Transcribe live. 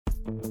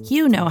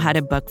You know how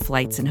to book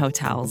flights and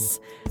hotels.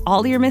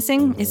 All you're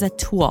missing is a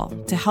tool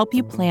to help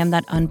you plan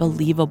that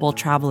unbelievable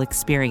travel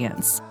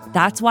experience.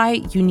 That's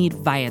why you need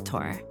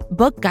Viator.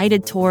 Book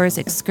guided tours,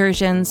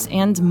 excursions,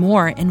 and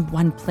more in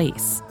one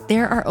place.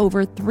 There are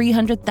over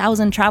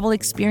 300,000 travel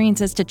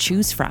experiences to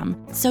choose from,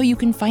 so you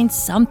can find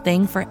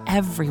something for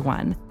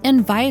everyone.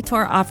 And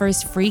Viator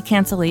offers free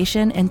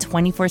cancellation and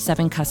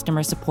 24/7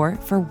 customer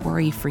support for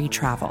worry-free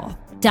travel.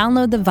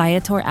 Download the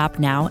Viator app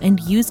now and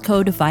use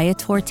code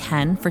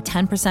Viator10 for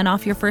 10%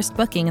 off your first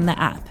booking in the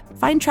app.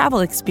 Find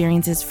travel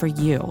experiences for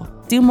you.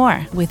 Do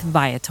more with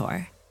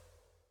Viator.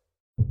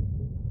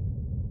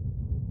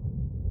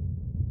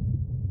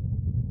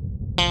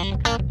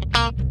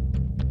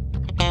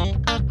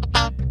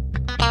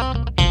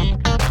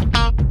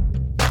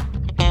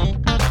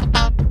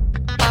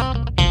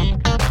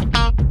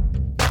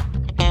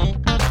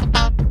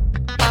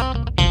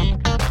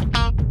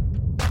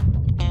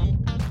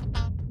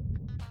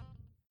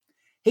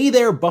 Hey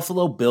there,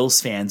 Buffalo Bills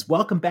fans.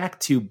 Welcome back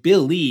to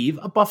Billieve,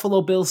 a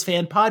Buffalo Bills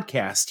fan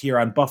podcast here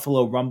on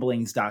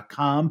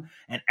BuffaloRumblings.com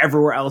and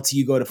everywhere else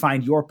you go to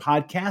find your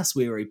podcasts.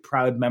 We are a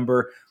proud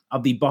member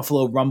of the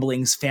Buffalo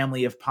Rumblings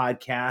family of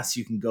podcasts.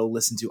 You can go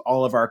listen to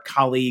all of our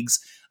colleagues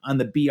on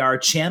the BR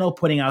channel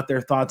putting out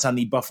their thoughts on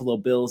the Buffalo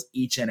Bills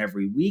each and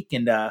every week.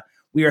 And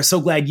we are so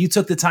glad you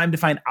took the time to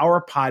find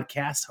our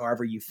podcast,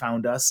 however you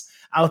found us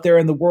out there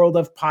in the world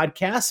of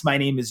podcasts. My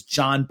name is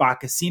John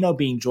Boccacino,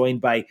 being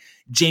joined by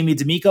Jamie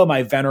D'Amico,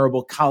 my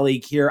venerable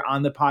colleague here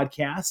on the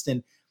podcast.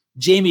 And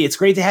Jamie, it's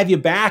great to have you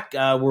back.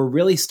 We're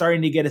really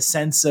starting to get a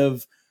sense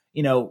of,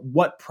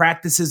 what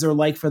practices are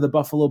like for the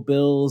Buffalo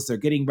Bills. They're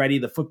getting ready.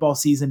 The football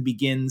season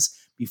begins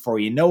before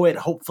you know it.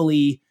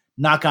 Hopefully,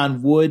 knock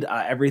on wood,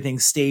 everything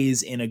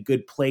stays in a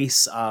good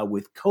place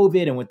with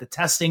COVID and with the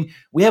testing.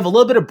 We have a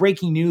little bit of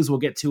breaking news we'll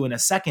get to in a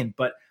second,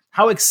 but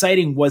how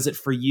exciting was it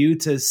for you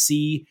to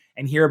see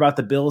and hear about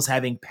the Bills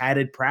having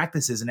padded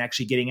practices and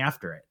actually getting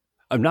after it?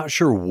 I'm not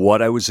sure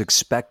what I was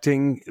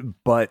expecting,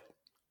 but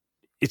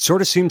it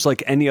sort of seems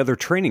like any other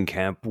training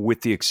camp,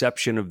 with the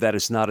exception of that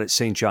it's not at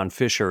St. John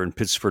Fisher in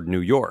Pittsford, New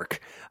York.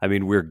 I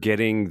mean, we're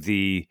getting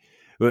the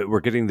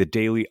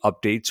daily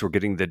updates. We're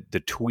getting the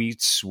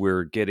tweets.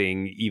 We're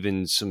getting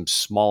even some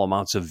small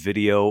amounts of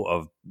video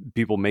of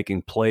people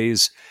making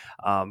plays.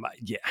 I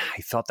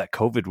thought that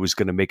COVID was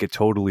going to make it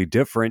totally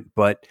different,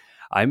 but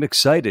I'm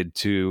excited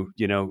to,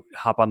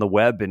 hop on the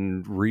web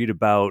and read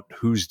about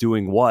who's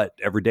doing what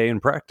every day in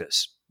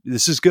practice.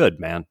 This is good,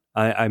 man.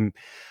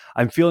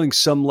 I'm feeling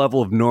some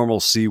level of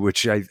normalcy,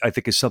 which I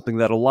think is something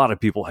that a lot of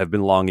people have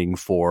been longing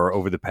for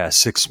over the past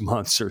 6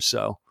 months or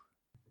so.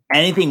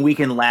 Anything we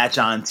can latch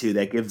on to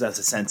that gives us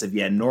a sense of,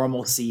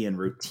 normalcy and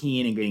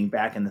routine and getting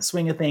back in the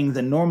swing of things.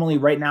 And normally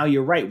right now,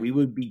 you're right, we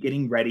would be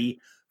getting ready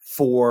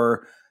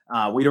for,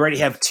 we'd already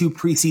have 2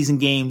 preseason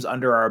games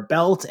under our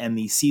belt, and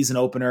the season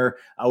opener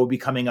will be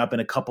coming up in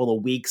a couple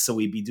of weeks. So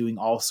we'd be doing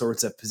all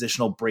sorts of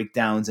positional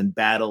breakdowns and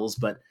battles,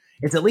 but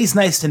it's at least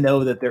nice to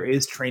know that there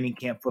is training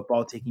camp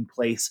football taking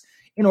place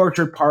in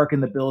Orchard Park,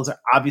 and the Bills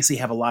obviously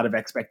have a lot of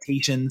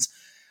expectations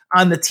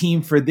on the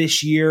team for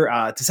this year.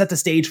 To set the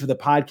stage for the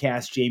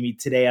podcast, Jamie,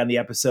 today on the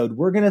episode,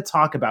 we're going to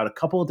talk about a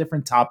couple of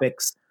different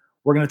topics.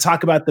 We're going to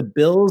talk about the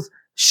Bills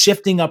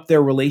shifting up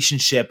their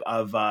relationship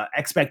of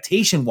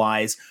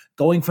expectation-wise,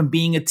 going from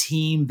being a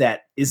team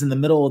that is in the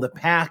middle of the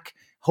pack,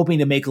 hoping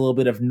to make a little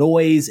bit of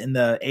noise in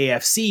the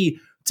AFC,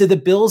 to the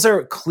Bills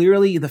are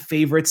clearly the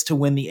favorites to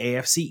win the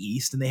AFC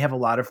East, and they have a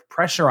lot of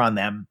pressure on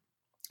them.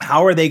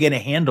 How are they going to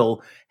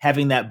handle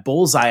having that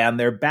bullseye on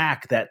their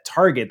back, that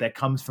target that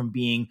comes from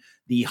being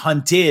the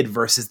hunted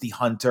versus the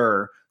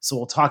hunter? So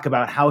we'll talk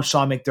about how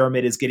Sean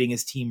McDermott is getting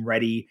his team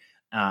ready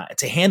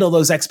to handle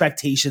those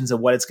expectations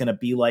of what it's going to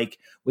be like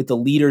with the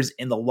leaders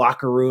in the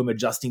locker room,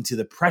 adjusting to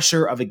the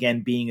pressure of,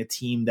 again, being a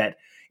team that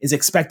is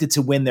expected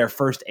to win their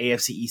first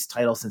AFC East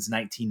title since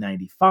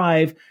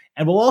 1995.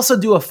 And we'll also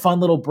do a fun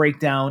little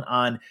breakdown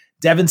on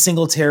Devin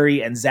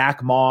Singletary and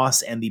Zack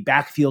Moss and the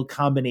backfield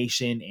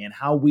combination and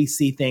how we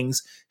see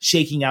things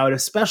shaking out,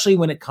 especially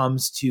when it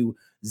comes to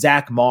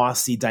Zack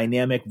Moss, the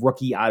dynamic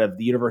rookie out of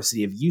the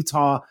University of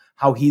Utah,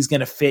 how he's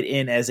going to fit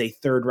in as a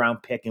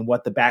third-round pick and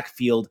what the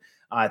backfield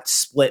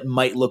split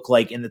might look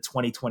like in the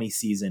 2020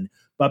 season.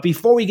 But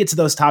before we get to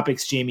those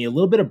topics, Jamie, a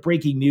little bit of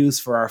breaking news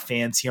for our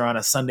fans here on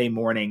a Sunday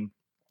morning.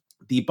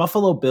 The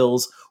Buffalo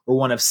Bills were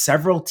one of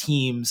several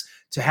teams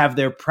to have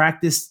their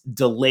practice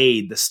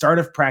delayed, the start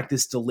of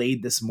practice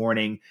delayed this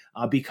morning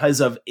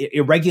because of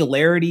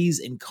irregularities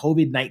in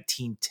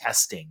COVID-19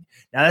 testing.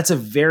 Now, that's a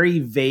very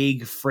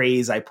vague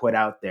phrase I put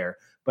out there,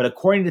 but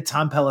according to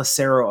Tom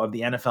Pelissero of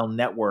the NFL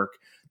Network,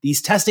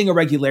 these testing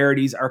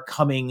irregularities are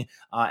coming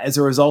as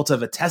a result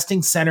of a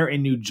testing center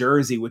in New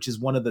Jersey, which is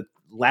one of the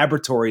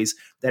laboratories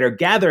that are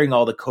gathering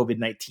all the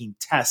COVID-19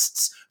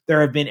 tests.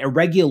 There have been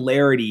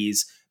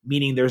irregularities,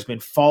 meaning there's been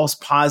false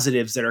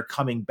positives that are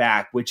coming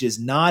back, which is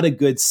not a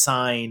good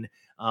sign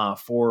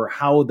for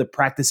how the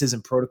practices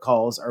and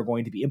protocols are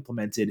going to be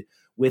implemented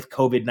with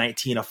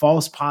COVID-19. A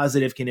false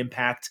positive can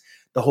impact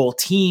the whole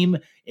team.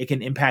 It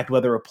can impact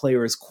whether a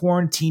player is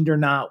quarantined or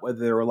not, whether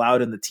they're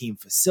allowed in the team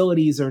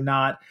facilities or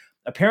not.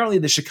 Apparently,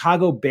 the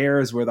Chicago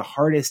Bears were the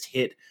hardest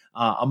hit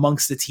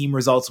amongst the team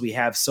results we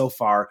have so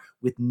far,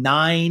 with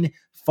 9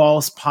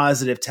 false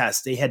positive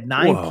tests. They had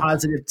 9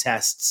 positive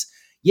tests.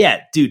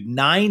 Yeah, dude,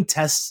 9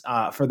 tests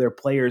for their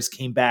players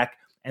came back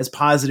as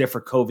positive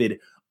for COVID.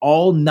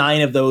 All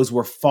 9 of those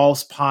were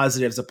false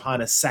positives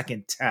upon a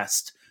second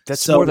test.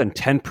 That's more than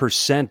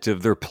 10%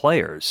 of their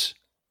players.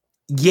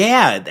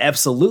 Yeah,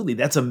 absolutely.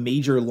 That's a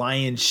major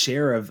lion's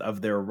share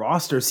of their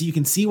roster. So you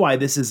can see why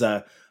this is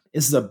a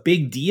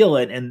big deal.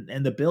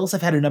 And the Bills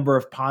have had a number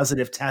of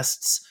positive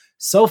tests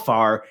so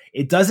far.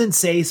 It doesn't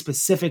say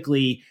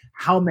specifically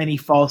how many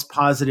false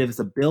positives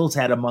the Bills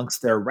had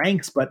amongst their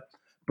ranks, but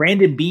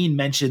Brandon Beane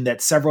mentioned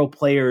that several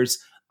players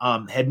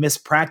had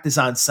missed practice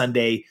on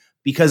Sunday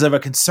because of a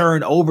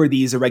concern over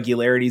these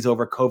irregularities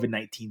over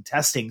COVID-19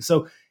 testing.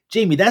 So,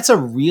 Jamie, that's a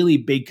really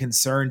big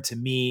concern to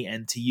me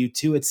and to you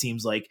too, it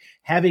seems like,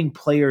 having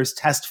players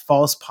test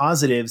false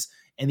positives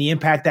and the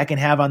impact that can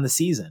have on the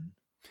season.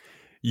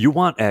 You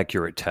want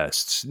accurate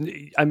tests.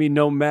 I mean,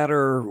 no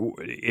matter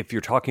if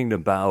you're talking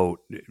about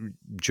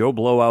Joe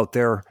Blow out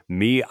there,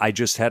 me, I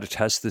just had a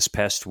test this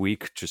past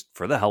week just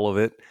for the hell of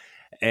it.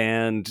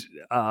 And,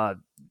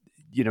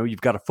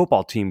 you've got a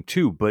football team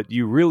too, but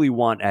you really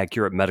want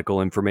accurate medical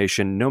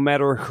information no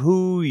matter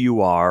who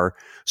you are.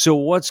 So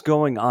what's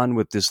going on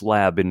with this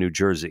lab in New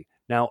Jersey?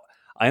 Now,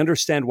 I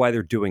understand why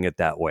they're doing it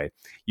that way.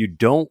 You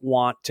don't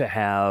want to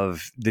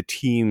have the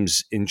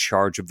teams in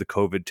charge of the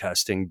COVID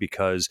testing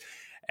because,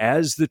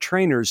 as the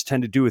trainers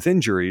tend to do with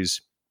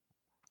injuries,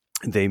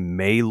 they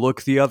may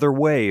look the other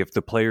way if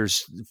the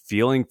player's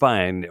feeling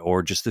fine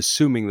or just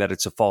assuming that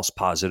it's a false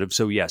positive.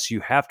 So yes, you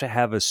have to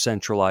have a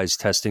centralized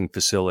testing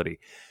facility.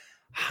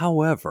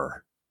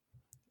 However,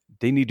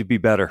 they need to be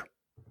better.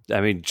 I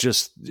mean,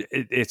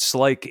 it's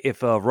like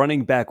if a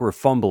running back were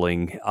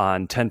fumbling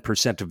on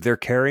 10% of their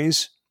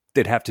carries,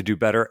 they'd have to do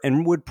better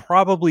and would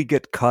probably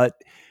get cut,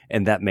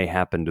 and that may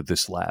happen to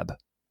this lab.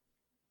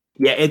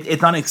 Yeah,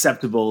 it's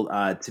unacceptable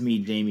to me,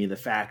 Jamie, the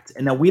fact.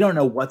 And now we don't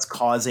know what's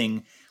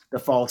causing the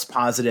false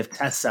positive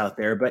tests out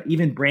there, but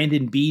even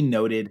Brandon Beane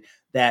noted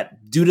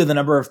that due to the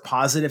number of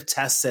positive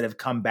tests that have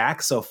come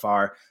back so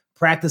far,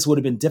 practice would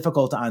have been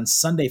difficult on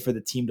Sunday for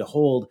the team to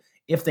hold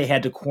if they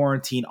had to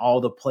quarantine all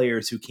the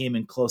players who came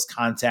in close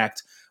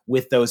contact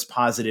with those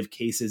positive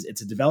cases.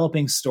 It's a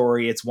developing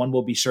story. It's one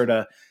we'll be sure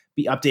to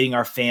be updating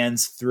our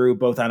fans through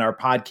both on our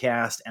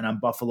podcast and on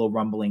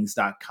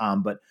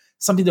BuffaloRumblings.com. But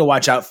something to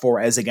watch out for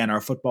as, again,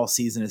 our football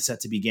season is set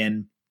to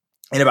begin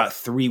in about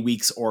 3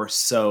 weeks or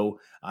so,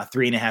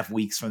 3.5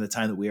 weeks from the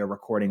time that we are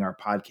recording our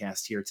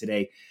podcast here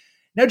today.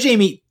 Now,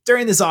 Jamie,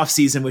 during this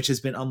offseason, which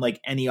has been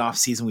unlike any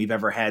offseason we've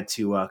ever had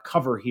to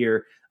cover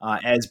here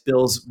as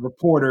Bills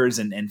reporters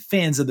and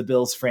fans of the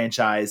Bills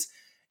franchise,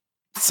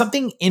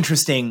 something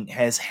interesting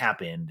has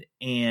happened.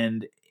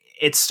 And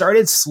it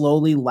started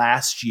slowly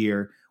last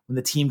year when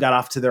the team got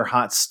off to their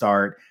hot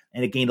start,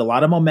 and it gained a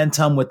lot of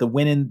momentum with the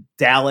win in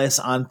Dallas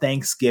on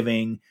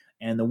Thanksgiving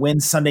and the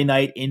win Sunday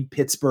night in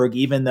Pittsburgh,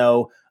 even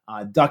though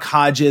Duck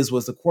Hodges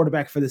was the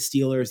quarterback for the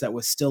Steelers. That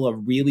was still a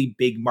really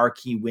big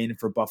marquee win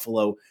for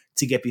Buffalo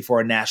to get before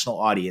a national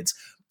audience.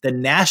 The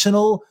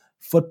National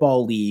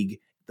Football League,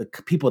 the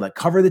people that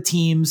cover the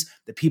teams,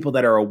 the people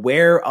that are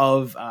aware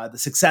of the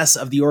success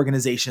of the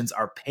organizations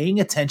are paying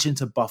attention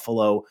to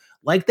Buffalo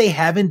like they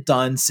haven't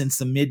done since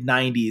the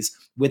mid-90s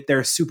with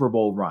their Super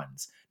Bowl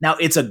runs. Now,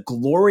 it's a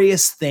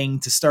glorious thing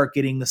to start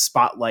getting the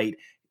spotlight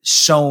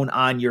shown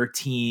on your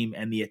team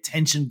and the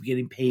attention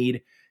getting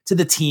paid to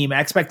the team.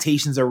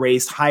 Expectations are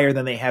raised higher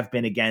than they have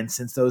been again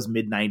since those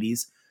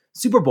mid-90s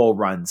Super Bowl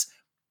runs.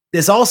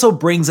 This also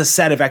brings a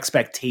set of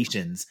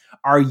expectations.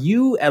 Are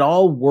you at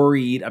all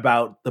worried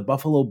about the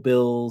Buffalo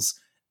Bills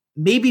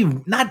maybe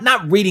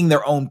not reading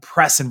their own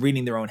press and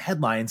reading their own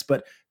headlines,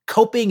 but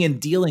coping and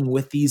dealing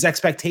with these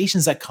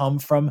expectations that come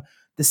from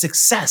the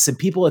success, and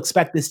people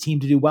expect this team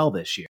to do well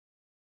this year?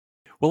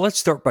 Well, let's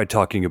start by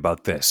talking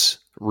about this.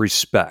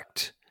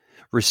 Respect.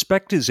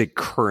 Respect is a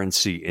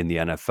currency in the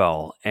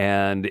NFL,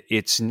 and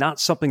it's not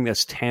something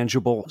that's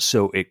tangible,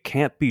 so it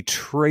can't be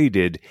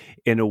traded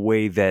in a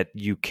way that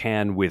you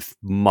can with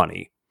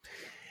money.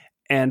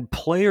 And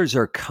players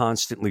are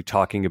constantly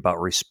talking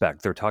about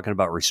respect. They're talking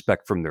about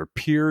respect from their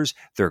peers,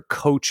 their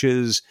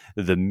coaches,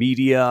 the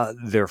media,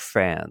 their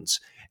fans.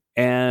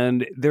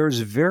 And there's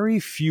very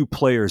few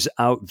players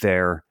out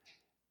there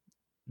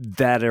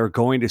that are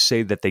going to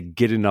say that they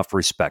get enough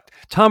respect.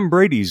 Tom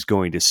Brady's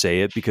going to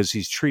say it because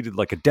he's treated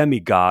like a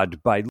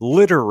demigod by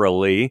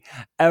literally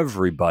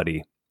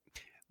everybody.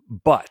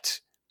 But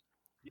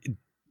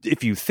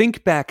if you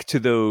think back to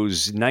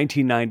those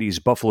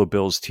 1990s Buffalo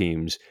Bills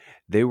teams,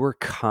 they were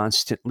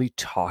constantly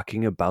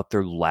talking about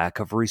their lack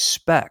of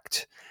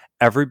respect.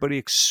 Everybody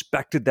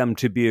expected them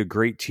to be a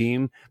great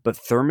team, but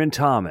Thurman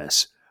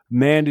Thomas,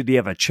 man, did he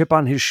have a chip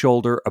on his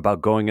shoulder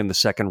about going in the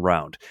second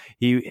round.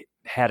 He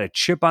had a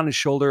chip on his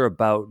shoulder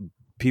about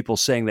people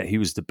saying that he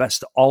was the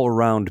best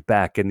all-around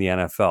back in the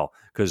NFL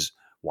because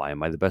Why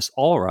am I the best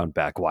all-around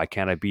back? Why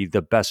can't I be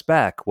the best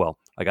back? Well,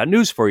 I got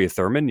news for you,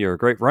 Thurman. You're a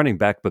great running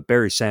back, but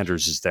Barry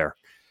Sanders is there.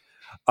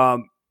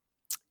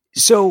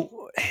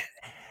 So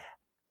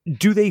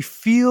do they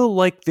feel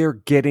like they're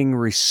getting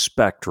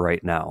respect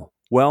right now?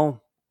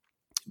 Well,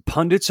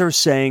 pundits are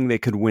saying they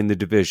could win the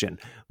division,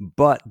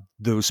 but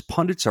those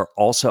pundits are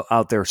also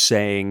out there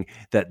saying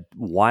that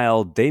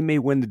while they may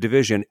win the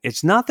division,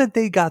 it's not that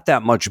they got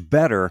that much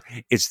better.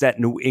 It's that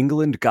New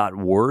England got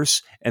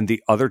worse and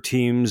the other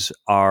teams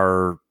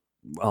are,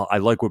 well, I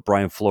like what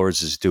Brian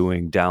Flores is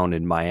doing down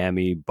in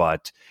Miami,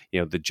 but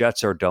the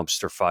Jets are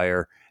dumpster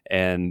fire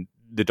and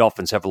the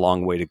Dolphins have a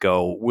long way to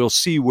go. We'll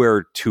see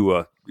where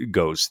Tua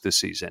goes this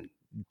season.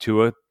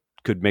 Tua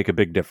could make a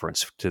big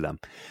difference to them.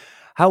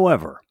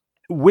 However,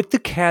 with the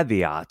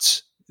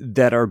caveats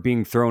that are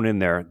being thrown in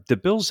there, the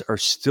Bills are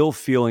still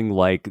feeling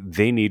like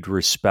they need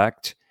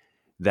respect,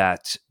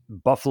 that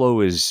Buffalo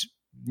is,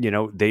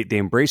 they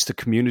embrace the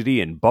community,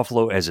 and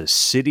Buffalo as a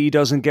city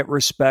doesn't get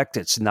respect.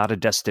 It's not a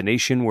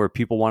destination where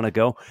people want to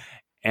go.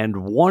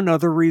 And one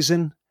other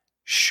reason,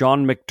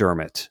 Sean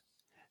McDermott.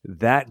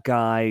 That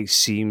guy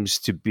seems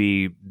to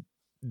be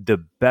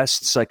the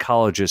best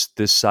psychologist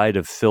this side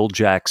of Phil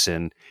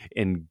Jackson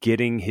in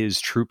getting his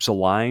troops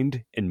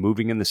aligned and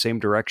moving in the same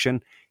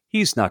direction.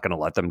 He's not going to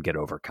let them get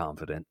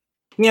overconfident.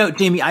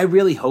 Jamie, I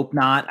really hope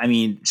not. I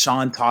mean,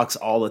 Sean talks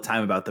all the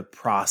time about the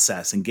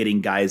process and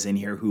getting guys in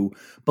here who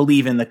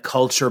believe in the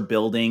culture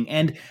building.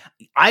 And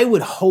I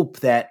would hope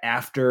that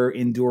after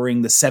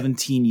enduring the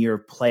 17-year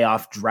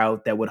playoff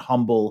drought that would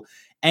humble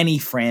any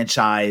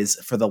franchise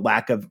for the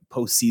lack of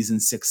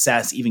postseason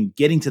success, even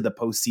getting to the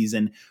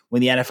postseason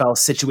when the NFL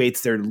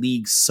situates their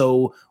league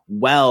so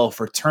well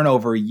for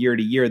turnover year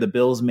to year, the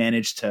Bills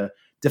managed to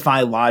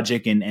defy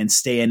logic and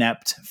stay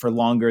inept for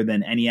longer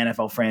than any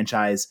NFL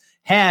franchise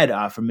had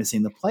for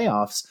missing the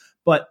playoffs.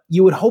 But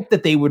you would hope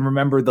that they would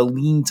remember the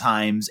lean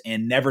times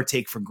and never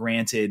take for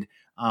granted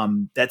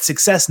that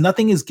success,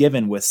 nothing is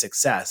given with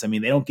success. I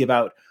mean, they don't give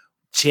out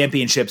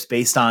championships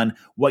based on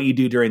what you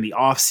do during the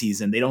off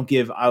season. They don't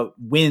give out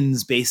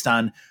wins based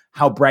on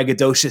how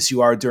braggadocious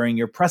you are during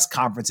your press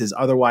conferences.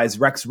 Otherwise,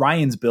 Rex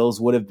Ryan's Bills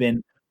would have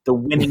been the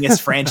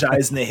winningest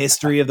franchise in the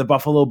history of the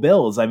Buffalo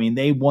Bills. I mean,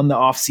 they won the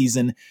off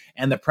season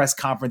and the press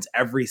conference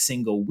every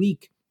single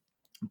week.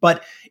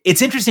 But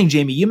it's interesting,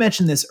 Jamie, you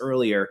mentioned this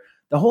earlier,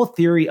 the whole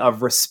theory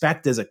of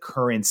respect as a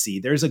currency.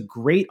 There's a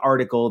great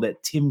article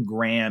that Tim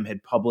Graham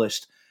had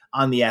published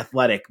on The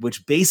Athletic,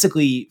 which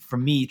basically, for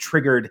me,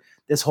 triggered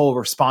this whole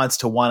response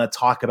to want to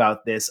talk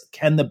about this.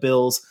 Can the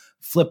Bills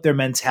flip their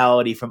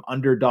mentality from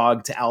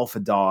underdog to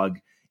alpha dog?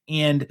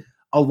 And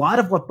a lot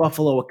of what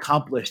Buffalo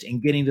accomplished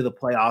in getting to the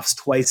playoffs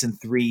twice in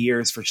 3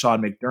 years for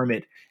Sean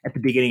McDermott at the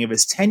beginning of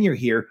his tenure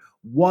here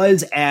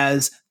was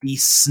as the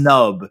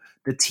snub,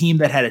 the team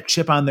that had a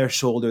chip on their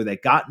shoulder,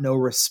 that got no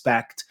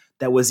respect,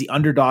 that was the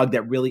underdog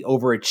that really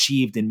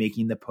overachieved in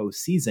making the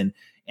postseason.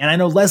 And I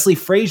know Leslie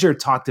Frazier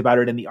talked about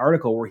it in the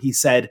article where he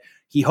said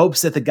he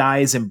hopes that the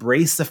guys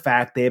embrace the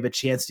fact they have a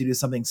chance to do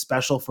something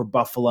special for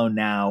Buffalo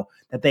now,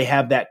 that they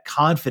have that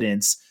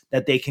confidence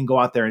that they can go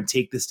out there and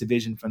take this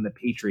division from the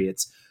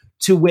Patriots.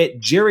 To wit,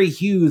 Jerry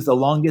Hughes, the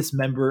longest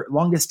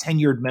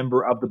tenured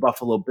member of the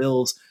Buffalo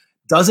Bills,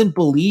 doesn't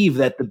believe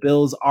that the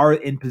Bills are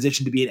in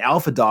position to be an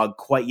alpha dog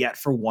quite yet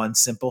for one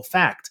simple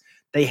fact.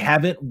 They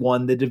haven't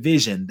won the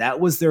division.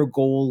 That was their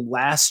goal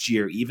last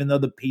year, even though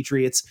the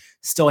Patriots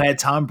still had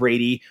Tom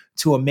Brady.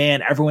 To a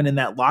man, everyone in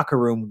that locker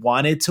room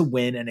wanted to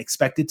win and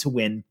expected to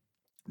win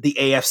the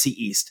AFC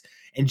East.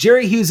 And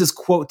Jerry Hughes'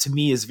 quote to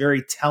me is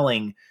very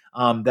telling,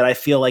 that I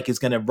feel like is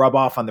going to rub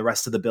off on the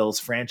rest of the Bills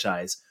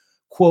franchise.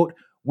 Quote,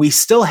 "We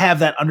still have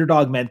that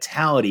underdog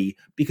mentality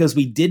because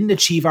we didn't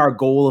achieve our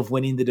goal of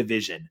winning the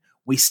division.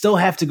 We still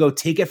have to go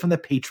take it from the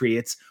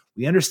Patriots.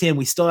 We understand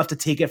we still have to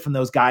take it from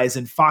those guys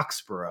in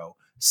Foxborough."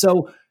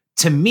 So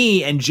to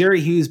me, and Jerry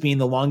Hughes being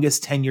the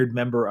longest tenured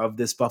member of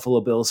this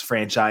Buffalo Bills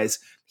franchise,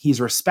 he's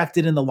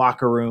respected in the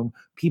locker room.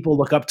 People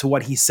look up to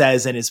what he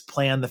says, and his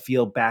play on the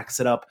field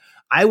backs it up.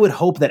 I would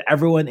hope that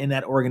everyone in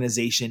that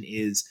organization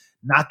is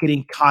not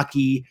getting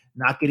cocky,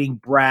 not getting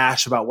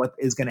brash about what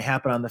is going to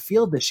happen on the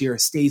field this year,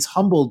 stays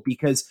humbled,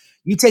 because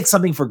you take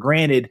something for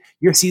granted,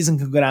 your season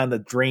can go down the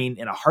drain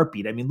in a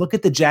heartbeat. I mean, look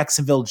at the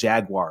Jacksonville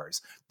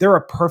Jaguars. They're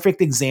a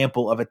perfect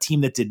example of a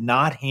team that did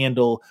not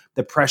handle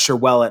the pressure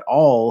well at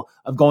all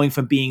of going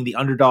from being the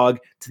underdog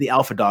to the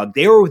alpha dog.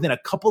 They were within a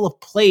couple of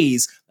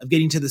plays of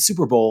getting to the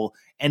Super Bowl,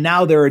 and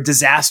now they're a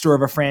disaster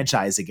of a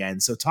franchise again.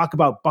 So talk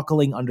about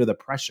buckling under the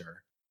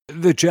pressure.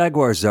 The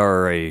Jaguars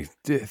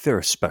they're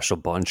a special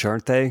bunch,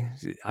 aren't they?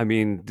 I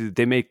mean,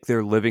 they make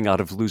their living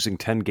out of losing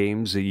 10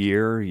 games a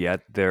year,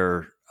 yet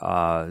their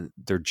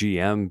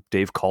GM,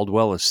 Dave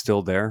Caldwell, is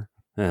still there.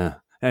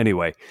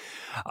 Anyway,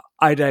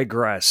 I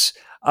digress.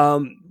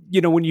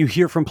 When you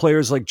hear from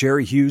players like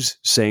Jerry Hughes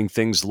saying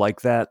things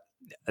like that,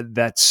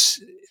 that's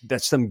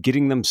them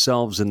getting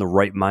themselves in the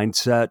right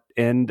mindset,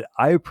 and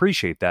I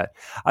appreciate that.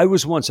 I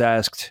was once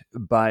asked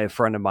by a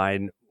friend of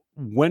mine,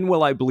 when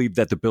will I believe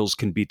that the Bills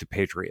can beat the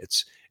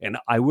Patriots? And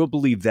I will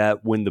believe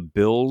that when the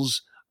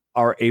Bills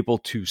are able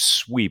to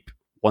sweep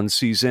one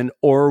season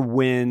or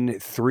win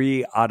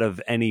 3 out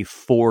of any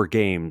 4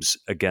 games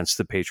against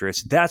the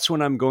Patriots, that's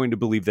when I'm going to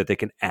believe that they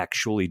can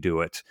actually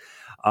do it.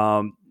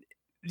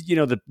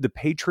 The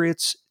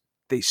Patriots,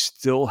 they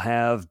still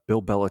have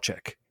Bill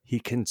Belichick. He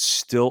can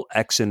still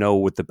X and O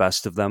with the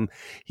best of them.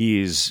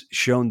 He's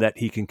shown that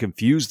he can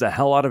confuse the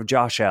hell out of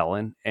Josh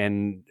Allen.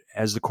 And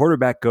as the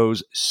quarterback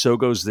goes, so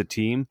goes the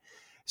team.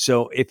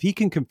 So if he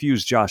can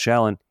confuse Josh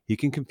Allen, he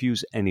can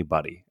confuse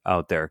anybody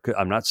out there.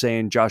 I'm not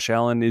saying Josh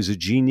Allen is a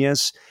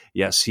genius.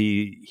 Yes,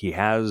 he's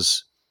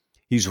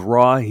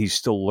raw. He's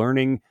still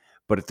learning.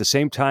 But at the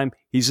same time,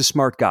 he's a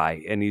smart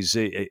guy, and he's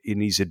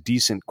a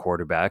decent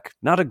quarterback.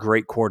 Not a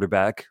great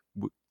quarterback,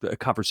 a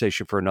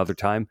conversation for another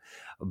time,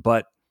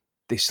 but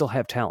they still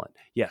have talent.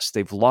 Yes,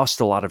 they've lost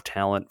a lot of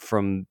talent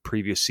from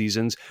previous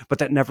seasons, but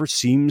that never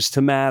seems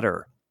to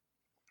matter.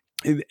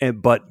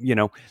 But,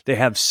 they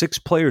have 6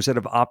 players that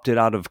have opted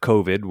out of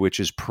COVID, which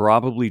is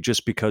probably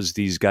just because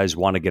these guys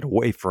want to get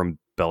away from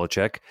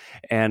Belichick.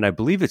 And I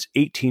believe it's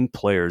 18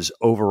 players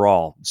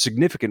overall,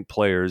 significant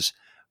players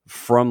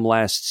from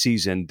last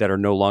season that are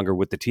no longer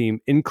with the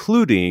team,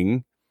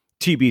 including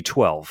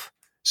TB12.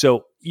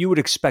 So you would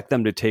expect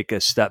them to take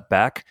a step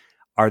back.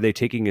 Are they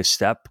taking a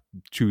step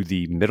to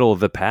the middle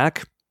of the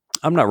pack?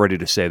 I'm not ready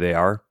to say they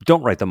are.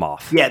 Don't write them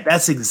off. Yeah,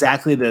 that's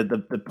exactly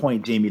the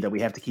point, Jamie, that we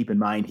have to keep in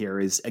mind here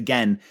is,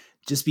 again,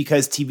 just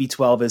because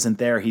TB12 isn't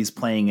there, he's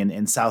playing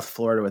in South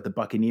Florida with the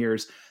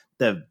Buccaneers.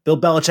 Bill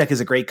Belichick is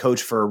a great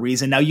coach for a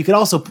reason. Now, you could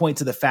also point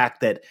to the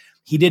fact that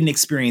he didn't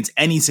experience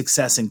any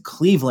success in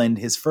Cleveland,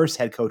 his first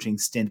head coaching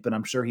stint, but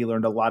I'm sure he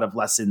learned a lot of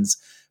lessons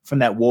from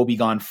that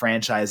woebegone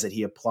franchise that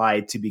he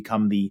applied to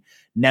become the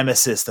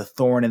nemesis, the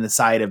thorn in the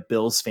side of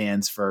Bills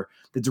fans for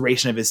the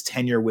duration of his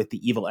tenure with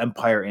the evil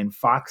empire in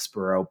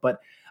Foxborough. But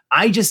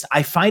I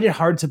find it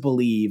hard to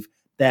believe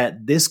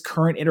that this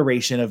current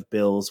iteration of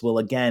Bills will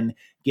again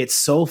get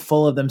so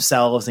full of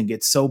themselves and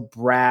get so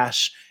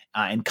brash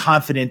and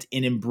confident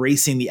in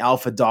embracing the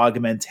alpha dog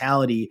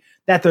mentality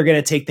that they're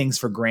going to take things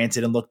for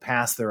granted and look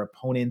past their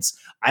opponents.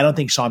 I don't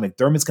think Sean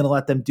McDermott's going to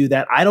let them do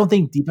that. I don't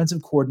think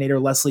defensive coordinator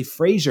Leslie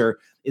Frazier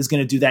is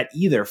going to do that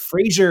either.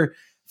 Frazier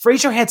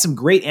had some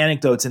great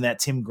anecdotes in that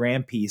Tim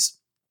Graham piece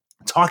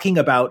talking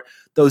about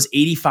those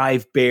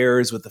 85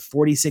 Bears with the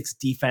 46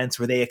 defense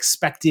where they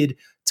expected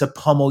to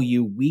pummel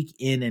you week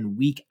in and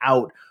week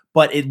out.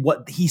 But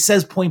what he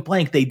says point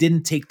blank, they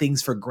didn't take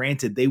things for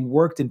granted. They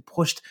worked and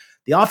pushed.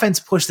 The offense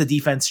pushed the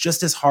defense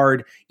just as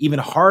hard, even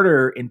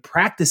harder in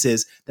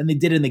practices than they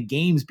did in the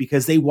games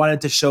because they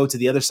wanted to show to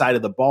the other side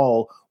of the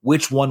ball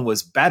which one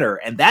was better.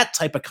 And that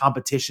type of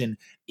competition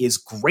is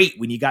great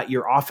when you got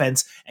your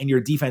offense and your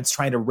defense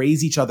trying to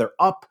raise each other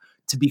up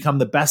to become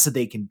the best that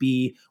they can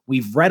be.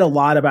 We've read a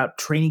lot about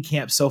training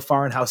camp so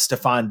far and how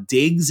Stephon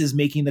Diggs is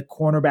making the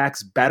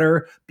cornerbacks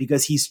better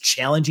because he's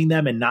challenging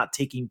them and not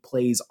taking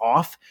plays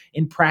off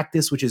in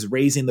practice, which is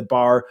raising the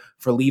bar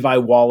for Levi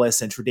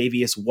Wallace and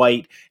Tre'Davious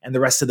White and the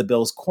rest of the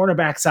Bills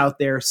cornerbacks out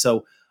there.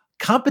 So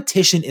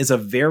competition is a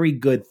very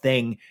good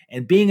thing.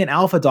 And being an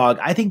alpha dog,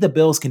 I think the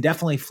Bills can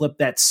definitely flip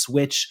that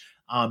switch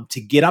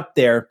to get up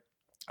there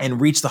and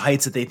reach the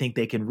heights that they think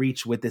they can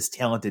reach with this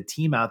talented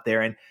team out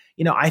there. And,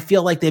 I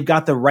feel like they've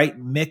got the right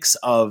mix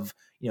of,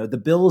 the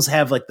Bills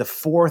have like the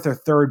 4th or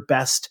 3rd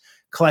best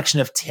collection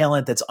of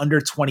talent that's under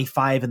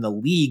 25 in the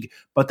league,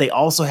 but they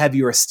also have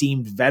your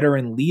esteemed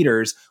veteran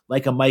leaders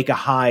like a Micah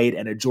Hyde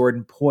and a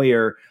Jordan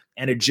Poyer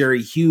and a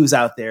Jerry Hughes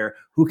out there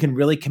who can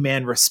really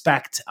command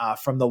respect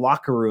from the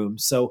locker room.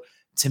 So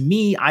to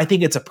me, I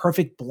think it's a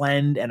perfect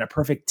blend and a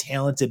perfect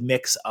talented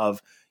mix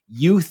of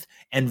youth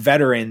and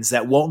veterans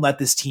that won't let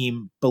this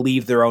team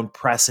believe their own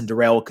press and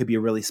derail what could be a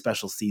really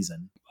special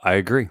season. I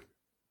agree.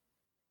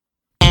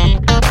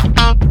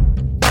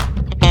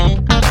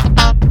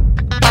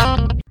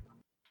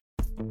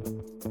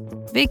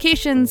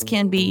 Vacations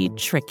can be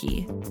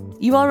tricky.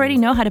 You already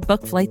know how to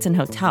book flights and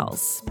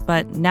hotels,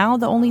 but now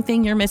the only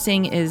thing you're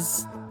missing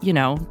is,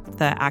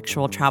 the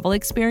actual travel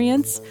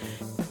experience.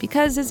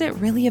 Because is it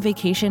really a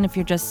vacation if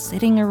you're just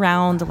sitting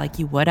around like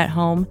you would at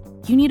home?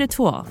 You need a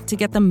tool to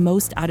get the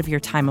most out of your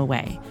time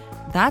away.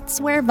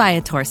 That's where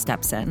Viator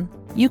steps in.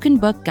 You can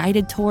book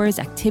guided tours,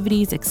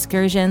 activities,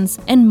 excursions,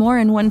 and more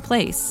in one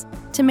place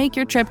to make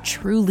your trip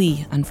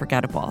truly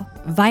unforgettable.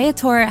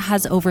 Viator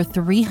has over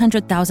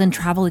 300,000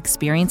 travel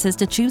experiences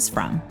to choose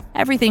from.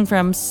 Everything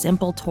from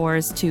simple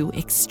tours to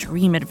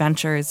extreme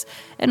adventures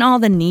and all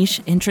the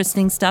niche,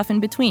 interesting stuff in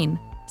between.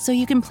 So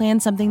you can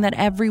plan something that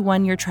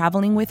everyone you're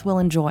traveling with will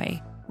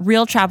enjoy.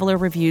 Real traveler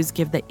reviews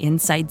give the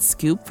inside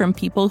scoop from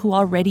people who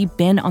already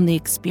been on the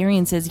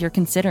experiences you're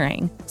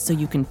considering, so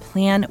you can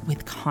plan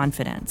with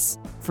confidence.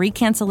 Free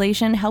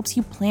cancellation helps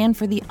you plan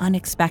for the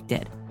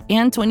unexpected.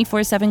 And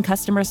 24/7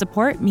 customer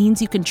support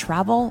means you can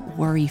travel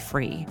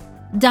worry-free.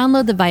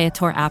 Download the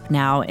Viator app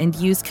now and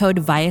use code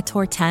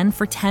Viator10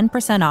 for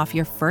 10% off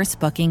your first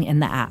booking in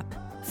the app.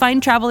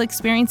 Find travel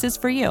experiences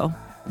for you.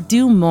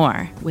 Do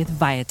more with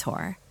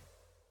Viator.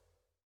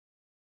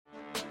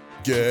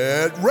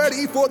 Get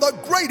ready for the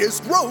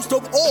greatest roast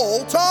of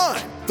all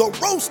time, the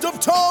Roast of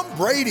Tom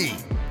Brady,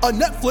 a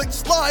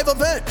Netflix live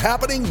event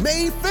happening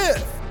May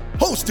 5th.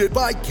 Hosted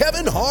by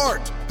Kevin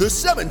Hart, the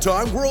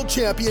 7-time world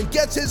champion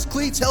gets his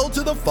cleats held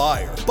to the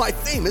fire by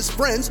famous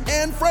friends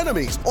and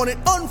frenemies on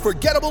an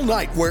unforgettable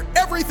night where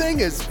everything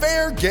is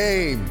fair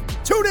game.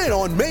 Tune in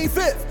on May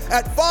 5th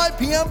at 5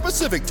 p.m.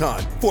 Pacific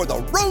time for the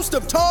Roast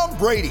of Tom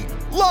Brady,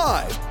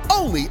 live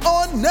only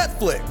on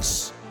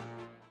Netflix.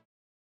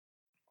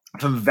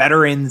 From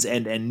veterans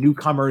and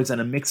newcomers and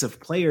a mix of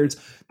players,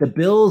 the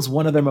Bills,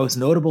 one of their most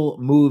notable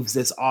moves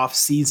this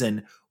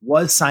offseason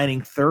was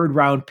signing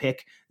third-round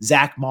pick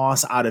Zack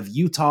Moss out of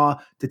Utah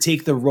to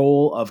take the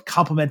role of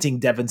complementing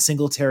Devin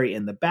Singletary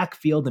in the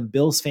backfield. And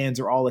Bills fans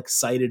are all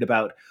excited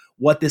about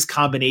what this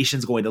combination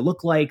is going to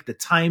look like, the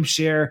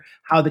timeshare,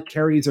 how the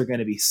carries are going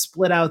to be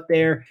split out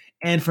there.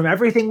 And from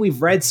everything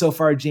we've read so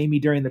far, Jamie,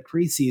 during the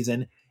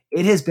preseason,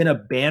 it has been a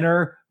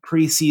banner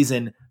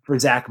preseason for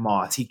Zack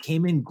Moss. He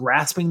came in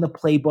grasping the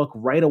playbook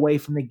right away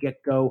from the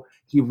get-go.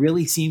 He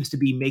really seems to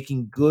be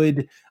making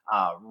good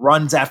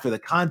runs after the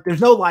there's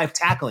no live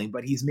tackling,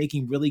 but he's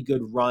making really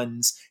good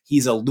runs.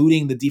 He's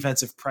eluding the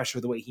defensive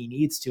pressure the way he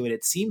needs to. And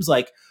it seems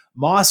like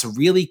Moss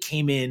really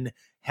came in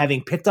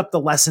having picked up the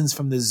lessons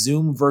from the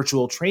Zoom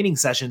virtual training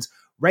sessions,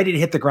 ready to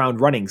hit the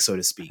ground running, so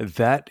to speak.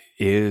 That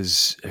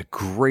is a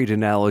great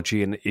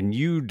analogy, and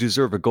you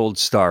deserve a gold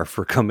star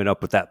for coming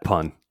up with that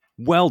pun.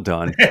 Well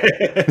done.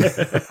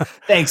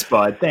 Thanks,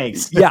 bud.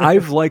 Thanks. Yeah,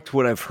 I've liked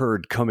what I've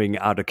heard coming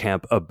out of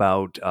camp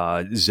about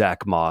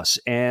Zack Moss.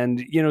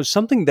 And,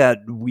 something that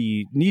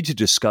we need to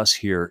discuss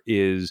here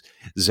is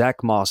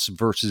Zack Moss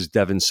versus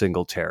Devin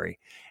Singletary.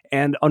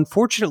 And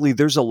unfortunately,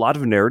 there's a lot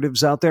of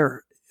narratives out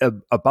there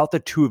about the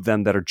two of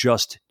them that are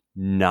just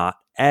not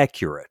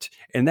accurate.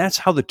 And that's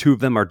how the two of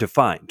them are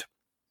defined.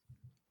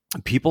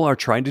 People are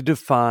trying to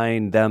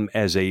define them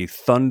as a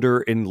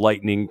thunder and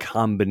lightning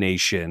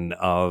combination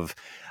of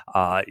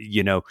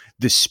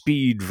the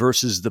speed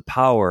versus the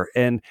power.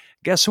 And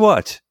guess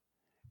what?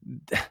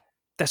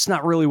 That's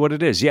not really what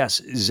it is.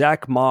 Yes,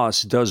 Zack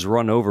Moss does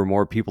run over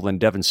more people than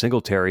Devin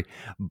Singletary,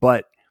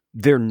 but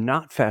they're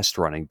not fast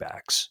running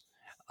backs.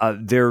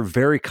 They're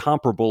very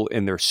comparable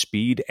in their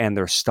speed and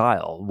their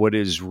style. What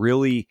is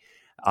really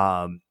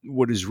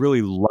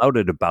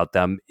lauded about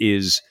them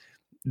is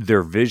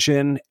their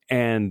vision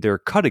and their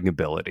cutting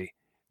ability.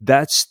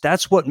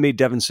 That's what made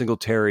Devin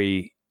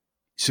Singletary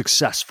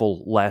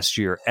successful last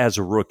year as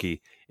a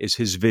rookie, is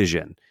his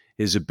vision,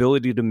 his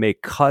ability to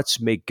make cuts,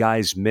 make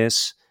guys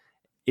miss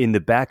in the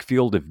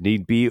backfield if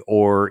need be,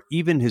 or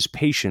even his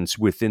patience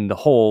within the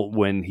hole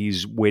when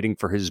he's waiting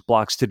for his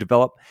blocks to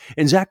develop.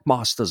 And Zack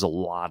Moss does a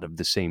lot of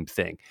the same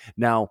thing.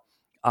 Now,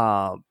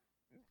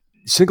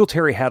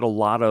 Singletary had a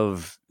lot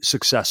of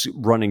success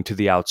running to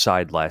the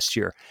outside last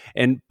year.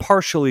 And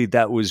partially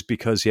that was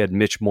because he had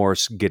Mitch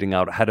Morse getting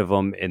out ahead of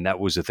him. And that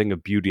was a thing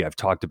of beauty I've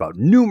talked about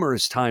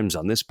numerous times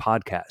on this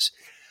podcast.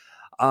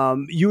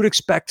 You would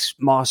expect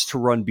Moss to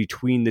run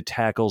between the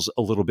tackles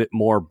a little bit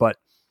more, but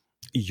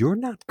you're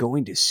not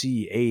going to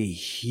see a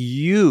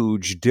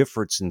huge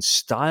difference in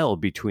style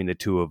between the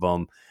two of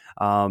them.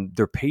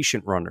 They're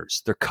patient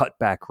runners. They're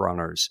cutback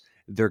runners.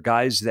 They're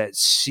guys that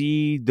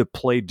see the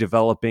play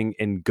developing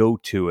and go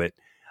to it.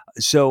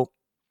 So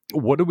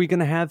what are we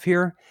going to have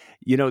here?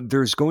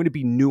 There's going to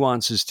be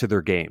nuances to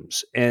their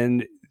games,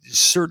 and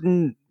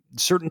certain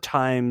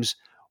times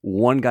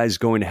one guy's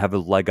going to have a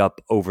leg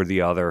up over the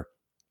other.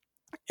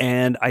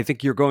 And I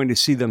think you're going to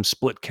see them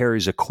split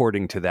carries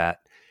according to that.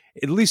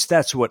 At least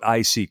that's what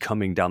I see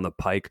coming down the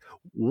pike.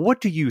 What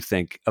do you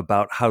think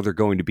about how they're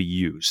going to be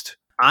used?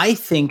 I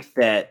think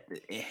that,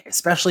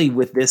 especially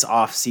with this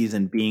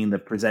offseason being the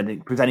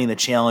presenting the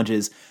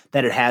challenges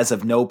that it has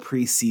of no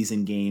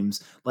preseason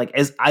games,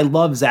 as I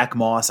love Zack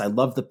Moss, I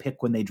love the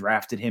pick when they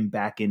drafted him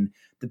back in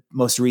the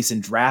most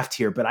recent draft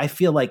here, but I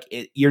feel like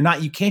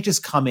you can't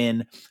just come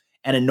in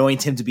and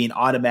anoint him to be an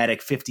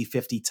automatic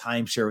 50-50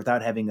 timeshare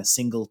without having a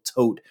single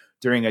tote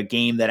during a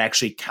game that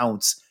actually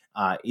counts,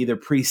 either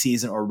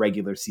preseason or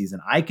regular season.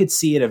 I could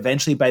see it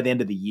eventually by the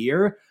end of the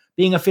year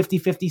being a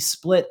 50-50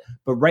 split,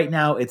 but right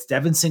now it's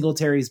Devin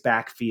Singletary's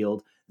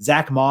backfield.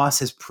 Zack Moss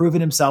has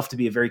proven himself to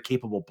be a very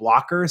capable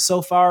blocker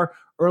so far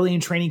early in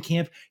training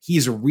camp.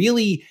 He's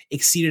really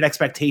exceeded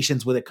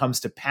expectations when it comes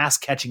to pass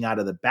catching out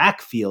of the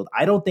backfield.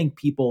 I don't think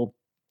people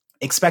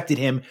expected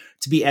him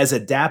to be as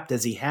adept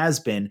as he has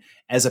been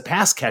as a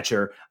pass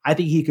catcher. I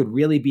think he could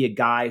really be a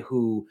guy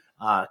who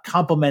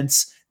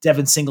complements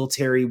Devin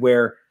Singletary,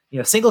 where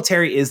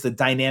Singletary is the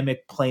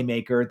dynamic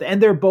playmaker, and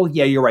they're both,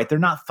 yeah, you're right. They're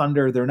not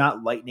thunder. They're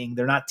not lightning.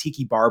 They're not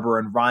Tiki Barber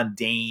and Ron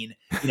Dane.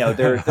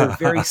 They're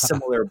very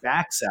similar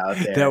backs out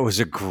there. That was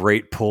a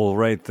great pull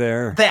right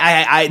there.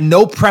 I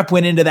no prep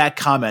went into that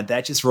comment.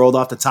 That just rolled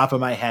off the top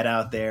of my head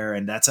out there.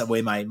 And that's the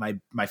way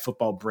my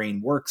football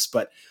brain works.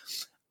 But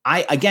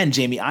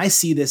Jamie, I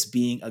see this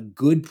being a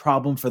good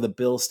problem for the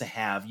Bills to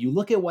have. You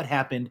look at what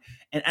happened,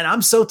 and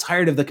I'm so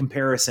tired of the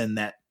comparison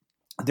that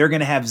they're going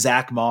to have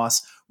Zack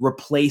Moss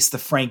replace the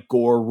Frank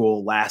Gore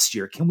rule last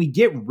year. Can we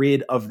get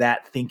rid of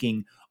that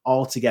thinking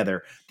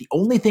altogether. The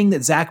only thing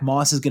that Zack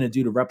Moss is going to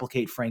do to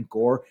replicate Frank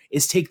Gore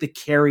is take the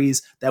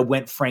carries that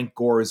went Frank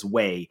Gore's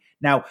way.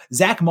 Now,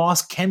 Zack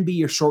Moss can be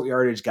your short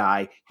yardage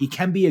guy. He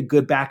can be a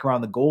good back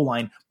around the goal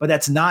line, but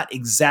that's not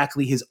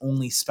exactly his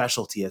only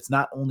specialty. It's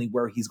not only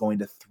where he's going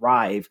to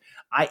thrive.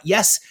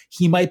 Yes,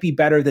 he might be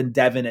better than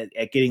Devin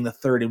at getting the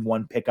 3rd and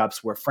 1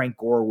 pickups, where Frank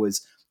Gore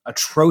was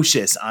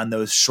atrocious on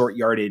those short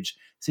yardage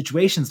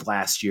situations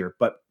last year,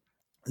 but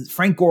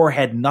Frank Gore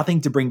had nothing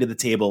to bring to the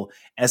table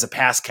as a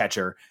pass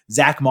catcher.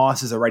 Zack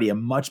Moss is already a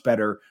much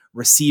better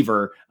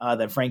receiver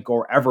than Frank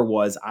Gore ever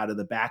was out of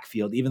the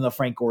backfield. Even though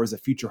Frank Gore is a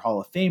future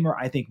Hall of Famer,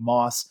 I think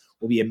Moss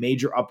will be a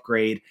major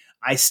upgrade.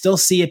 I still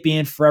see it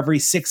being for every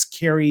 6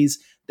 carries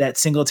that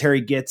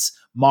Singletary gets,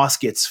 Moss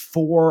gets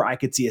 4. I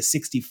could see a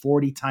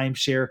 60-40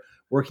 timeshare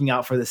working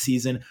out for the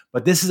season.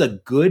 But this is a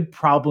good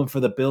problem for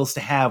the Bills to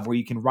have, where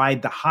you can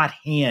ride the hot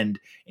hand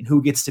in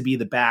who gets to be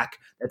the back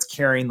that's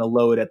carrying the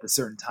load at the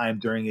certain time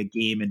during a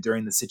game and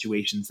during the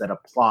situations that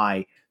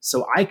apply.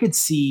 So I could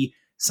see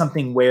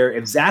something where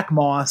if Zack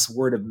Moss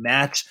were to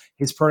match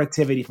his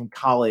productivity from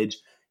college,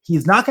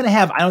 he's not going to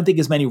have, I don't think,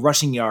 as many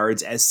rushing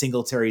yards as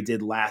Singletary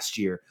did last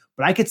year,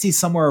 but I could see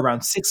somewhere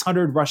around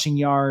 600 rushing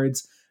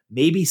yards,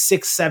 maybe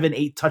 6, 7,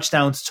 8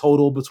 touchdowns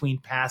total between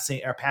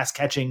passing or pass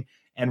catching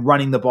and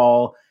running the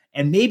ball.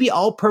 And maybe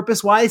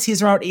all-purpose wise,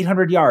 he's around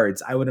 800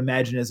 yards, I would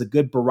imagine, is a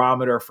good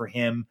barometer for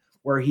him,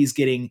 where he's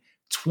getting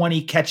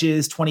 20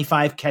 catches,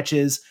 25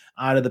 catches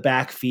out of the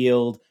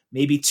backfield,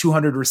 maybe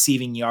 200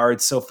 receiving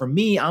yards. So for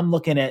me, I'm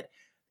looking at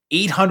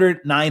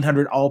 800,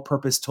 900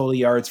 all-purpose total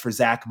yards for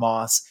Zack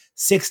Moss,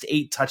 6 to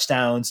 8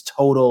 touchdowns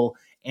total,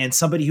 and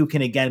somebody who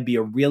can, again, be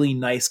a really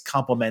nice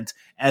complement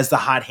as the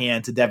hot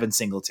hand to Devin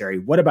Singletary.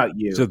 What about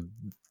you? So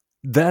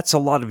that's a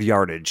lot of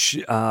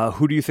yardage.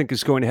 Who do you think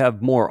is going to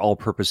have more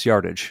all-purpose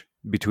yardage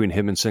between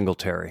him and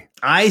Singletary?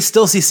 I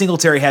still see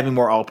Singletary having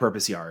more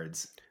all-purpose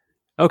yards.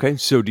 Okay,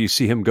 so do you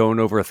see him going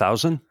over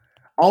 1,000?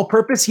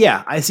 All-purpose,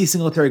 yeah. I see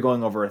Singletary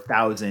going over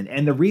 1,000.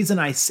 And the reason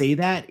I say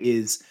that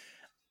is,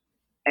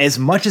 as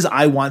much as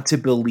I want to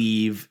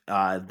believe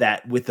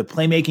that with the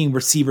playmaking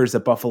receivers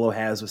that Buffalo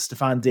has with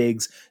Stephon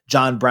Diggs,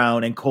 John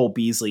Brown, and Cole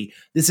Beasley,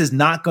 this is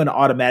not going to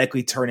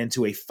automatically turn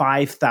into a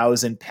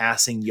 5,000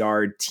 passing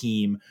yard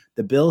team.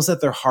 The Bills at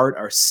their heart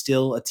are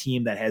still a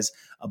team that has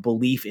a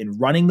belief in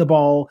running the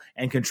ball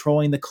and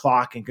controlling the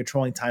clock and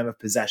controlling time of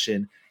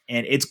possession.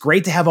 And it's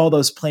great to have all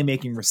those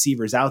playmaking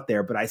receivers out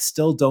there, but I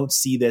still don't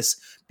see this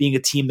being a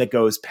team that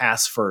goes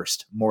pass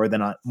first more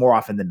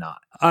often than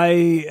not.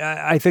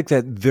 I think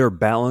that their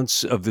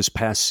balance of this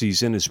past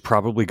season is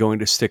probably going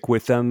to stick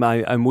with them.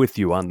 I'm with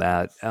you on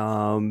that.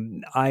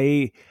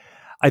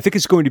 I think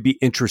it's going to be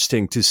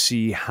interesting to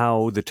see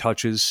how the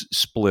touches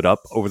split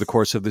up over the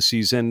course of the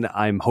season.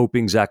 I'm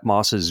hoping Zack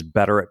Moss is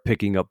better at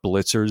picking up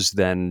blitzers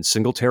than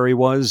Singletary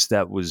was.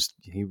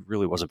 He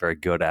really wasn't very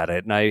good at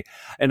it. And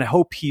I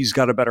hope he's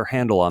got a better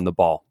handle on the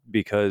ball,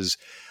 because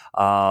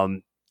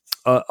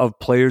of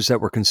players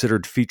that were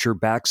considered feature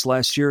backs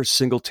last year,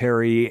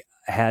 Singletary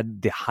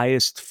had the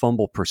highest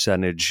fumble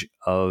percentage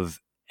of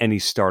any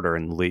starter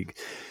in the league.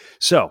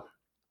 So,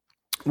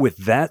 with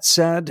that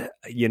said,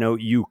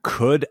 you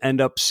could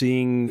end up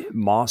seeing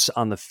Moss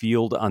on the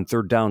field on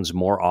third downs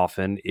more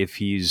often if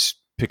he's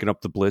picking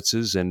up the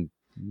blitzes and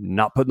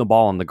not putting the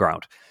ball on the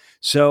ground.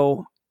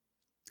 So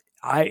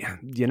I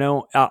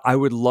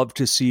would love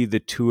to see the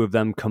two of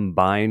them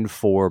combined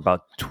for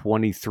about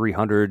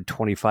 2,300,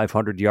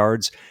 2,500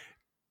 yards.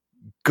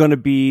 Going to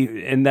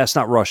be, and that's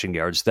not rushing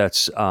yards.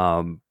 That's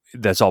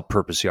all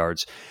purpose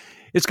yards.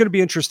 It's going to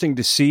be interesting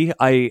to see.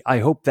 I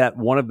hope that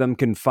one of them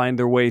can find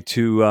their way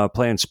to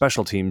playing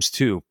special teams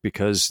too,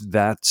 because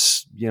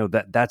that's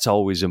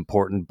always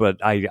important. But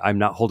I'm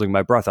not holding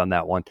my breath on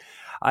that one.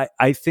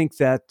 I think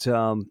that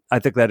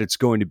it's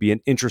going to be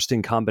an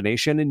interesting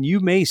combination, and you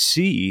may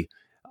see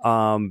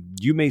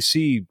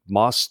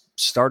Moss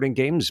starting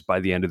games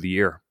by the end of the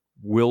year.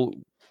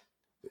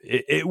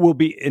 It will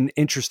be an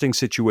interesting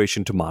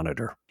situation to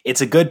monitor.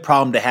 It's a good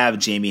problem to have,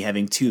 Jamie,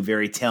 having two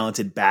very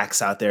talented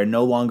backs out there.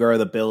 No longer are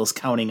the Bills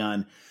counting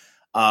on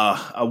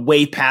a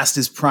way past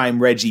his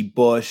prime Reggie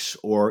Bush,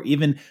 or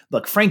even,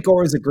 look, Frank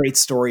Gore is a great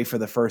story for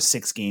the first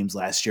 6 games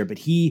last year, but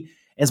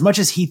as much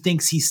as he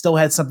thinks he still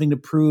had something to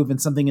prove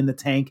and something in the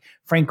tank,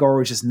 Frank Gore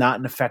was just not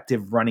an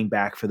effective running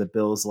back for the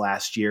Bills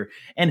last year.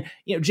 And,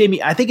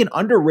 Jamie, I think an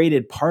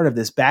underrated part of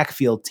this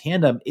backfield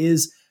tandem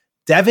is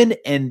Devin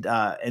and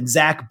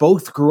Zach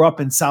both grew up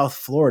in South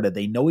Florida.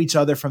 They know each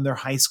other from their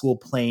high school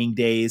playing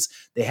days.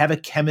 They have a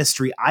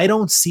chemistry. I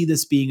don't see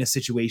this being a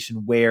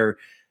situation where,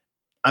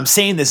 I'm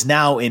saying this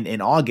now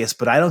in August,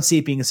 but I don't see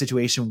it being a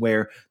situation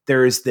where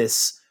there is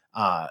this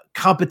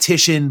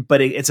competition,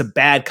 but it's a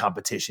bad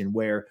competition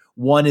where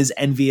one is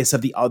envious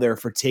of the other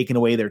for taking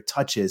away their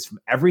touches. From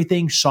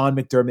everything Sean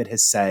McDermott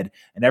has said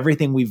and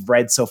everything we've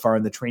read so far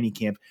in the training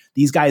camp,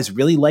 these guys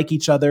really like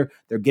each other.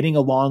 They're getting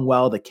along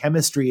well. The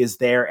chemistry is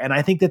there. And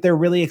I think that they're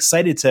really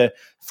excited to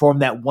form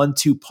that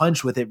 1-2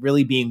 punch, with it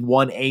really being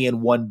 1A and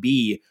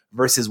 1B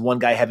versus one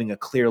guy having a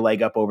clear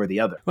leg up over the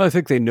other. Well, I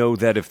think they know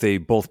that if they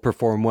both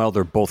perform well,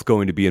 they're both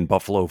going to be in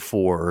Buffalo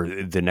for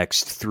the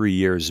next 3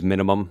 years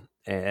minimum.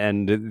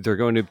 And they're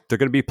going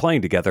to be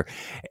playing together.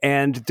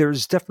 And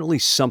there's definitely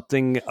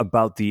something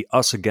about the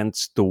us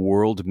against the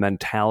world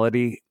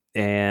mentality.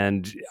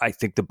 And I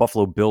think the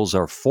Buffalo Bills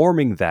are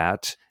forming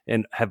that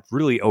and have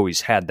really always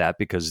had that,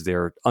 because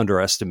they're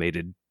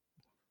underestimated.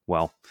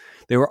 Well,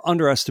 they were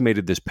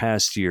underestimated this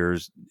past year.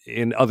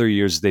 In other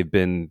years, they've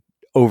been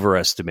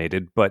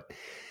overestimated, but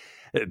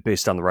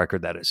based on the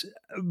record, that is.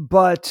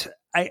 But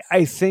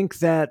I think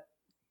that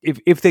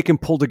if they can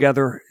pull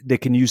together, they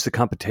can use the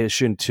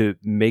competition to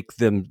make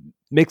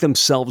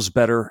themselves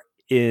better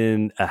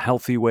in a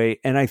healthy way.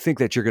 And I think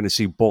that you're going to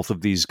see both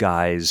of these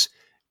guys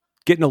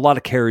getting a lot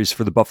of carries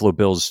for the Buffalo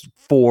Bills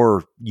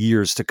for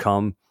years to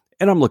come.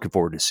 And I'm looking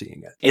forward to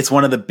seeing it. It's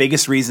one of the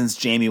biggest reasons,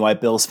 Jamie, why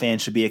Bills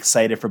fans should be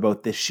excited for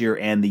both this year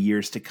and the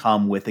years to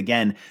come, with,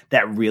 again,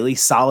 that really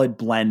solid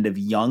blend of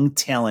young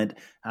talent.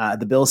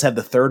 The Bills have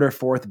the third or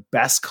fourth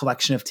best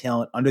collection of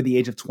talent under the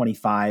age of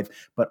 25,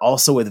 but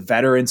also with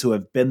veterans who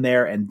have been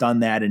there and done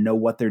that and know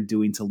what they're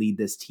doing to lead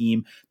this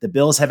team. The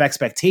Bills have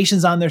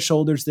expectations on their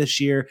shoulders this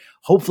year.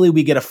 Hopefully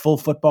we get a full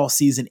football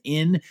season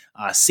in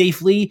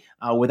safely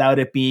without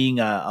it being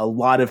a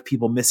lot of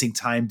people missing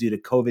time due to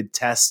COVID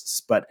tests.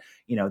 But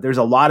there's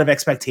a lot of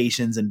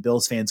expectations, and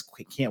Bills fans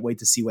can't wait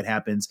to see what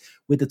happens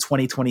with the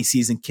 2020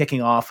 season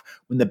kicking off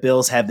when the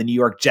Bills have the New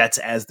York Jets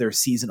as their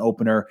season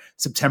opener,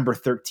 September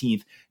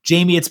 13th.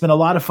 Jamie, it's been a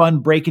lot of fun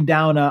breaking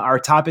down our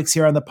topics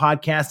here on the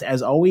podcast.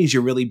 As always,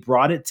 you really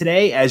brought it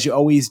today, as you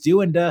always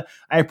do, and I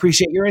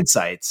appreciate your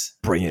insights.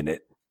 Bringing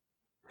it.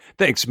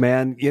 Thanks,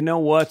 man. You know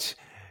what?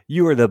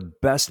 You are the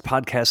best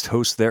podcast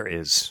host there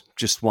is.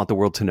 Just want the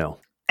world to know.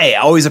 Hey,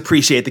 I always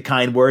appreciate the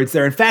kind words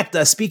there. In fact,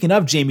 speaking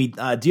of, Jamie,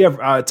 do you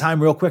have time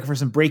real quick for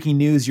some breaking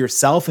news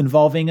yourself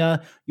involving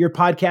your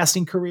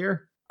podcasting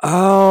career?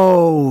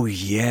 Oh,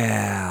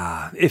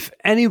 yeah. If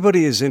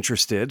anybody is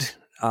interested,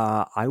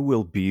 I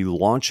will be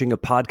launching a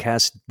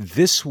podcast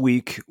this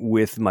week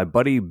with my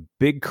buddy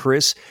Big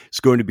Chris.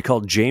 It's going to be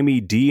called Jamie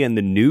D and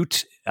the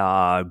Newt.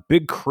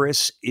 Big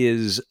Chris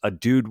is a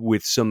dude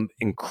with some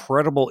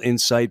incredible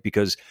insight,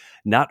 because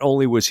not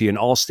only was he an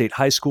all-state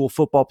high school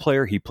football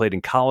player, he played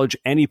in college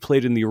and he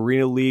played in the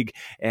Arena League,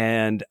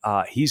 and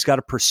he's got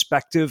a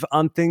perspective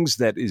on things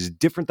that is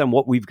different than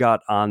what we've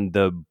got on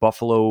the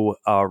Buffalo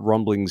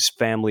Rumblings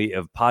family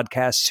of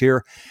podcasts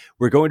here.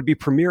 We're going to be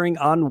premiering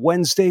on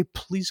Wednesday.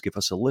 Please give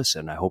us a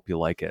listen. I hope you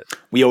like it.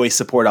 We always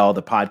support all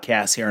the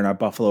podcasts here in our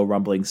Buffalo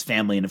Rumblings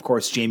family. And of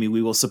course, Jamie,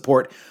 we will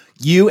support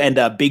you and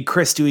Big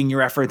Chris doing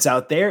your efforts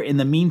out there. In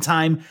the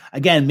meantime,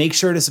 again, make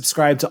sure to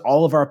subscribe to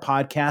all of our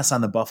podcasts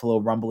on the Buffalo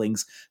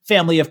Rumblings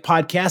family of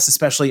podcasts,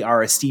 especially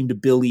our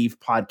esteemed Billieve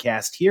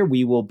podcast here.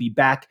 We will be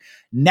back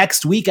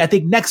next week. I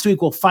think next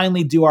week we'll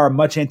finally do our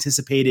much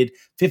anticipated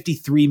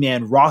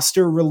 53-man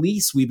roster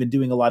release. We've been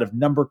doing a lot of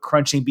number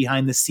crunching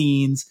behind the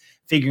scenes,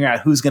 figuring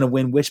out who's going to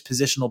win which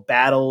positional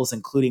battles,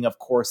 including, of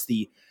course,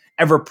 the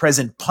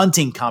ever-present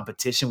punting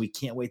competition. We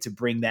can't wait to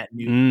bring that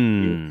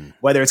new,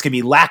 whether it's going to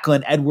be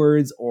Lachlan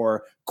Edwards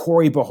or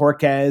Corey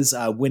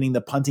Bojorquez winning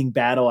the punting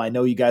battle. I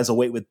know you guys will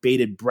wait with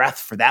bated breath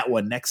for that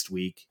one next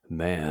week.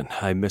 Man,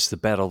 I missed the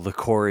battle of the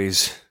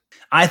Coreys.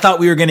 I thought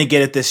we were going to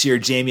get it this year,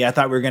 Jamie. I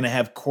thought we were going to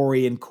have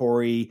Corey and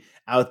Corey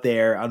out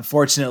there.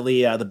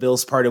 Unfortunately, the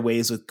Bills parted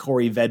ways with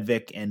Corey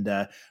Vedvik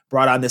and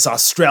brought on this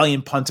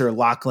Australian punter,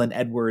 Lachlan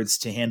Edwards,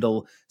 to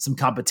handle some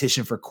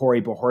competition for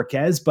Corey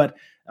Bojorquez. But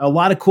a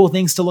lot of cool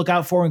things to look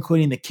out for,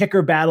 including the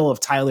kicker battle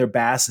of Tyler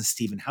Bass and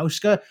Stephen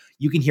Hauschka.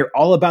 You can hear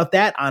all about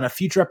that on a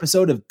future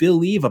episode of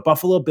Billieve, a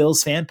Buffalo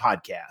Bills fan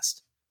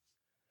podcast.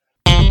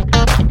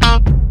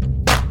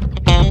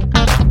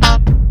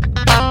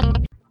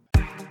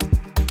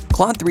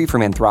 Claude 3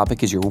 from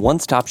Anthropic is your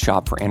one-stop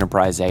shop for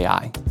enterprise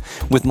AI.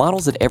 With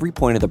models at every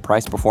point of the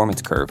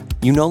price-performance curve,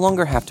 you no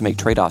longer have to make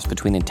trade-offs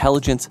between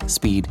intelligence,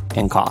 speed,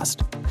 and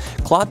cost.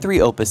 Claude 3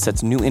 Opus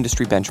sets new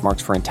industry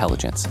benchmarks for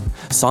intelligence.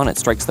 Sonnet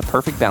strikes the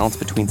perfect balance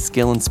between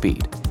skill and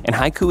speed. And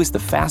Haiku is the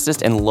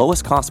fastest and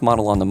lowest-cost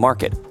model on the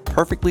market,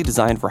 perfectly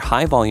designed for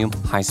high-volume,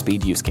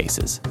 high-speed use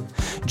cases.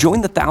 Join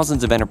the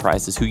thousands of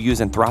enterprises who use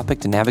Anthropic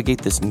to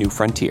navigate this new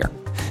frontier.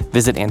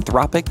 Visit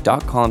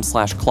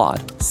anthropic.com/Claude,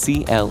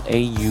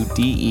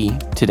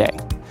 CLAUDE, today.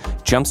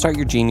 Jumpstart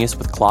your genius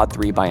with Claude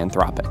 3 by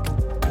Anthropic.